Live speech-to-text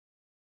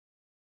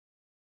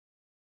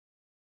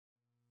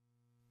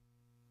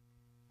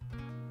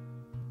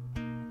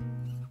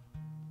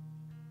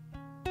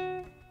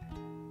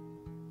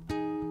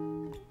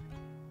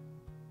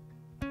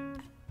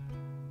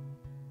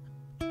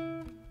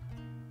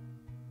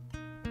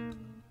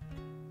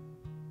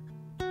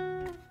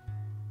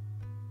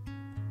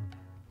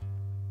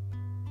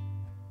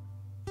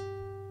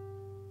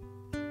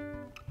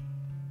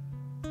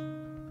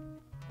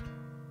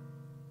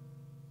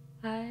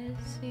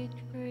see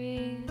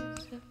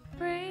trees of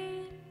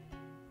green,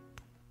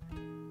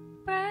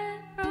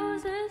 red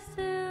roses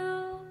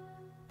too.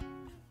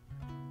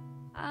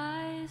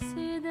 I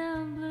see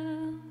them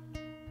bloom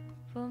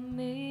for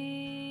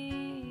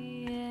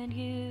me and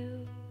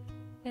you,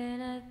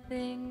 and I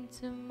think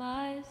to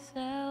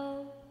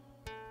myself,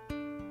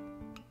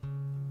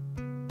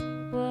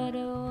 what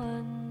a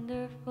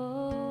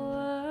wonderful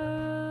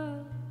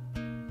world.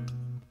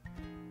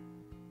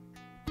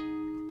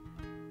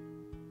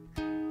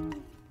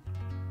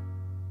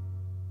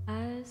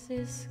 I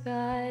see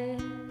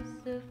skies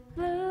of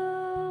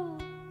blue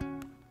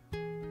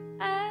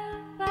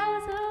and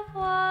clouds of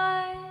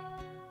white.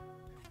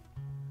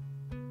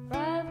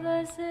 Bright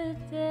blessed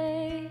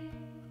day,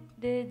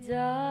 the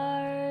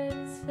dark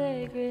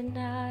sacred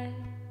night,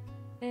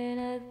 and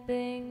I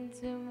think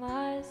to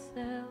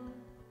myself,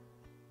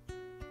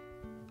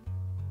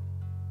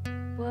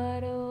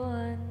 what a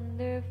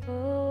wonderful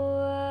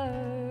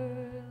world.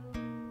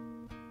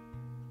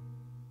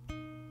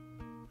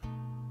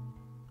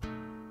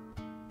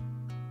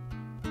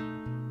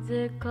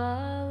 The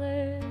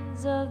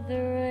colors of the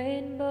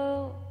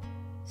rainbow,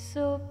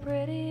 so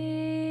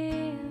pretty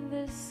in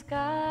the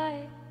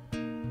sky,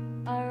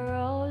 are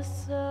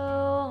also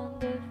on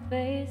the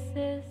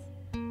faces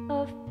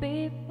of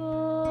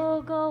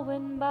people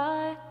going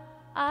by.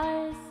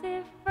 I see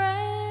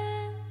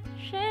friends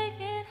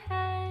shaking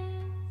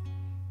hands,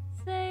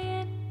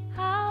 saying,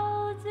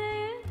 how do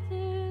you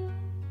do?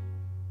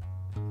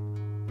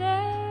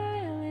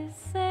 They're really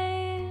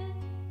saying,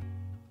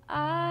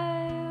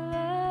 I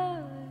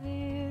love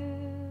you.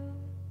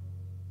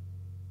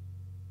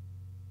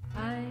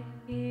 I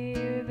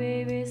hear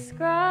babies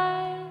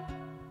cry,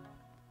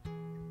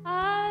 I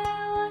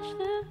watch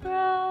them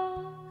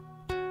grow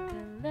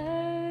and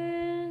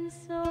learn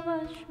so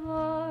much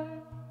more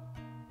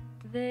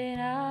than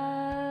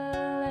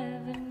I'll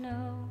ever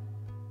know.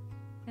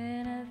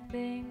 And I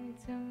think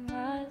to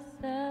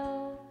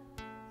myself,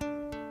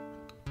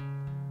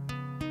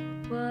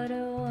 what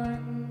a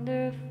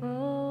wonderful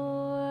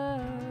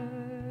world.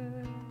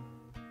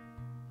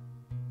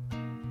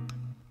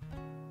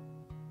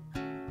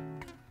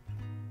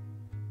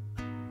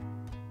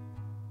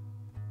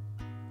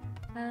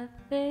 I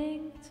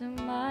think to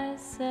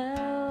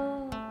myself,